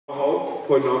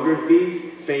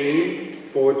pornography, fame,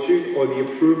 fortune, or the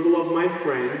approval of my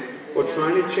friends, or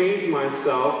trying to change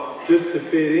myself just to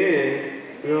fit in,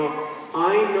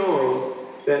 I know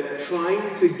that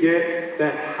trying to get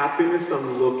that happiness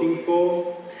I'm looking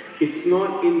for, it's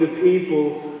not in the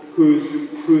people who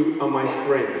are my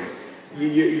friends.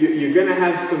 You're going to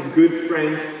have some good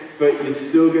friends, but you're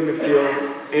still going to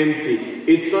feel empty.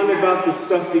 It's not about the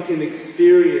stuff you can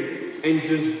experience and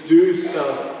just do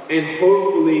stuff, and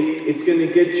hopefully it's going to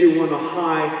get you on a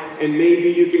high, and maybe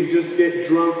you can just get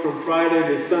drunk from Friday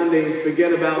to Sunday and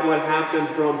forget about what happened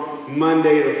from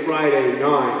Monday to Friday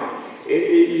night.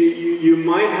 You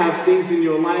might have things in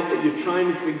your life that you're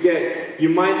trying to forget. You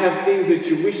might have things that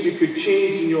you wish you could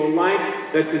change in your life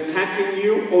that's attacking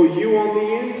you or you on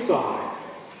the inside.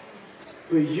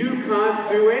 But you can't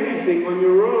do anything on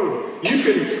your own. You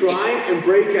can try and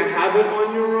break a habit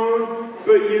on your own,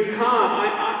 but you can't.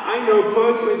 I know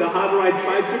personally, the harder I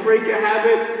tried to break a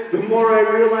habit, the more I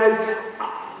realized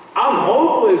I'm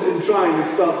hopeless in trying to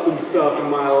stop some stuff in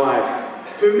my life.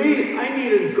 For me, I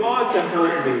needed God to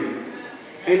help me.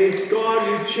 And it's God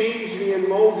who changed me and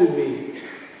molded me.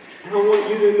 And I want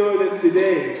you to know that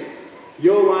today,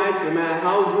 your life, no matter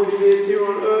how good it is here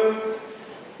on earth,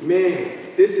 man,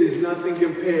 this is nothing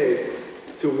compared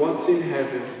to what's in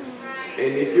heaven.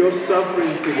 And if you're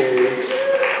suffering today,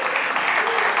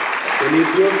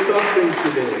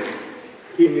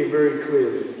 hear me very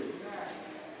clearly.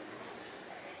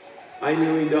 I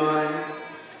knew He died.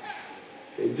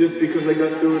 And just because I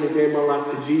got through and gave my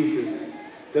life to Jesus,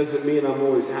 doesn't mean I'm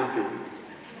always happy.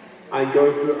 I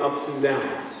go through ups and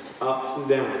downs, ups and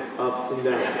downs, ups and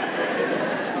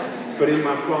downs. But in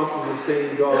my process of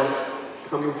saying, God,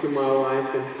 come into my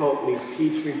life and help me,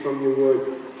 teach me from your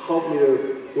word, help me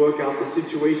to work out the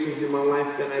situations in my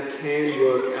life that I can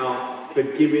work out,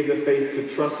 but give me the faith to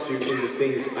trust you in the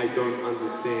things I don't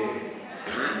understand.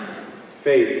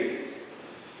 Faith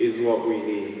is what we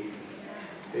need.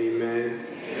 Amen.